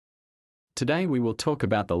Today we will talk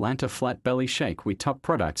about the Lanta Flat Belly Shake. We top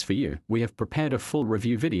products for you. We have prepared a full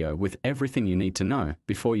review video with everything you need to know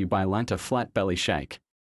before you buy Lanta Flat Belly Shake.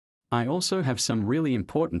 I also have some really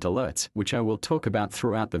important alerts which I will talk about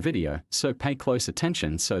throughout the video, so pay close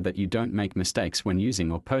attention so that you don't make mistakes when using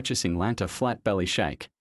or purchasing Lanta Flat Belly Shake.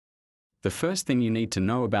 The first thing you need to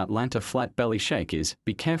know about Lanta Flat Belly Shake is,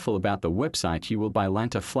 be careful about the website you will buy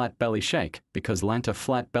Lanta Flat Belly Shake, because Lanta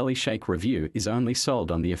Flat Belly Shake review is only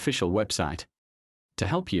sold on the official website. To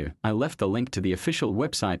help you, I left the link to the official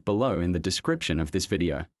website below in the description of this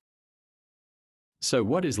video. So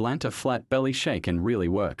what is Lanta Flat Belly Shake and really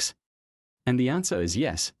works? And the answer is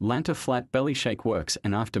yes, Lanta Flat Belly Shake works,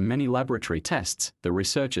 and after many laboratory tests, the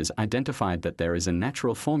researchers identified that there is a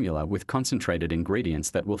natural formula with concentrated ingredients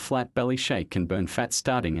that will Flat Belly Shake can burn fat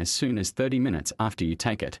starting as soon as 30 minutes after you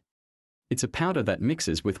take it. It's a powder that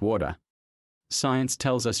mixes with water. Science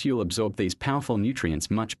tells us you'll absorb these powerful nutrients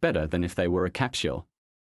much better than if they were a capsule.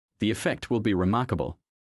 The effect will be remarkable.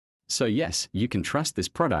 So yes, you can trust this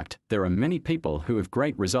product. There are many people who have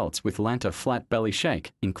great results with Lanta Flat Belly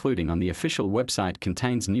Shake, including on the official website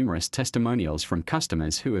contains numerous testimonials from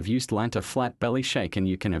customers who have used Lanta Flat Belly Shake, and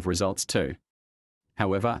you can have results too.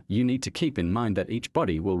 However, you need to keep in mind that each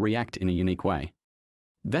body will react in a unique way.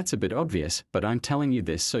 That's a bit obvious, but I'm telling you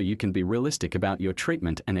this so you can be realistic about your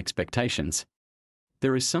treatment and expectations.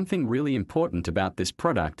 There is something really important about this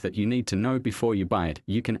product that you need to know before you buy it.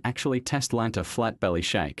 You can actually test Lanta Flat Belly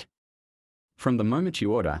Shake. From the moment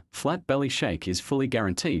you order, Flat Belly Shake is fully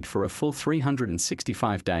guaranteed for a full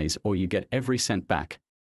 365 days, or you get every cent back.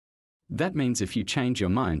 That means if you change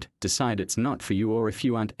your mind, decide it's not for you, or if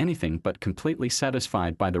you aren't anything but completely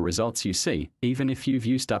satisfied by the results you see, even if you've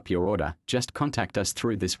used up your order, just contact us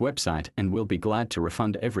through this website and we'll be glad to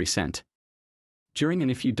refund every cent. During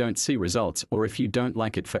and if you don't see results, or if you don't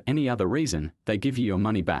like it for any other reason, they give you your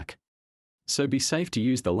money back. So be safe to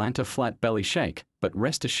use the Lanta Flat Belly Shake, but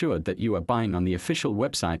rest assured that you are buying on the official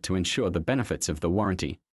website to ensure the benefits of the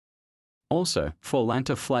warranty. Also, for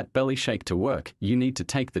Lanta Flat Belly Shake to work, you need to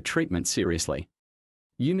take the treatment seriously.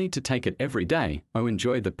 You need to take it every day.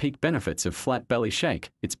 Enjoy the peak benefits of Flat Belly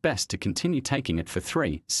Shake. It's best to continue taking it for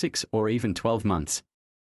 3, 6, or even 12 months.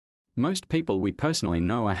 Most people we personally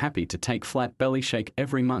know are happy to take Flat Belly Shake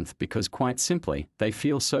every month because, quite simply, they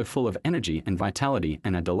feel so full of energy and vitality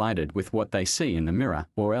and are delighted with what they see in the mirror,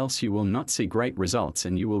 or else you will not see great results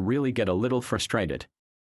and you will really get a little frustrated.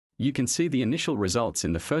 You can see the initial results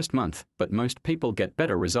in the first month, but most people get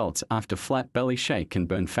better results after Flat Belly Shake can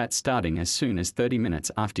burn fat starting as soon as 30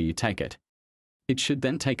 minutes after you take it. It should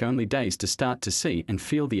then take only days to start to see and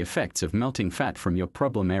feel the effects of melting fat from your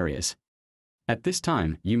problem areas. At this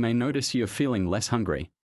time, you may notice you're feeling less hungry.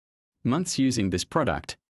 Months using this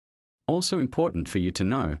product. Also important for you to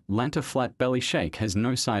know, Lanta Flat Belly Shake has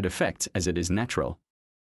no side effects as it is natural.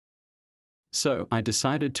 So, I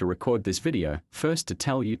decided to record this video, first to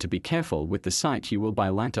tell you to be careful with the site you will buy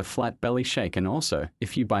Lanta Flat Belly Shake, and also,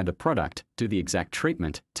 if you buy the product, do the exact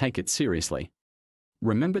treatment, take it seriously.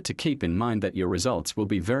 Remember to keep in mind that your results will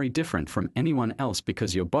be very different from anyone else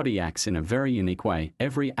because your body acts in a very unique way.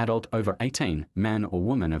 Every adult over 18, man or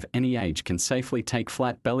woman of any age, can safely take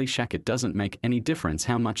Flat Belly Shake. It doesn't make any difference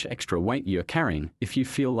how much extra weight you're carrying, if you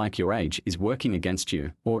feel like your age is working against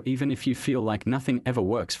you, or even if you feel like nothing ever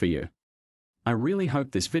works for you. I really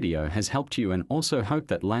hope this video has helped you, and also hope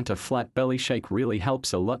that Lanta Flat Belly Shake really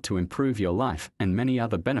helps a lot to improve your life and many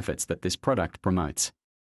other benefits that this product promotes.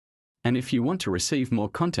 And if you want to receive more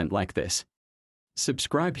content like this,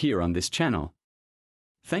 subscribe here on this channel.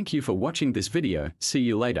 Thank you for watching this video. See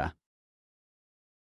you later.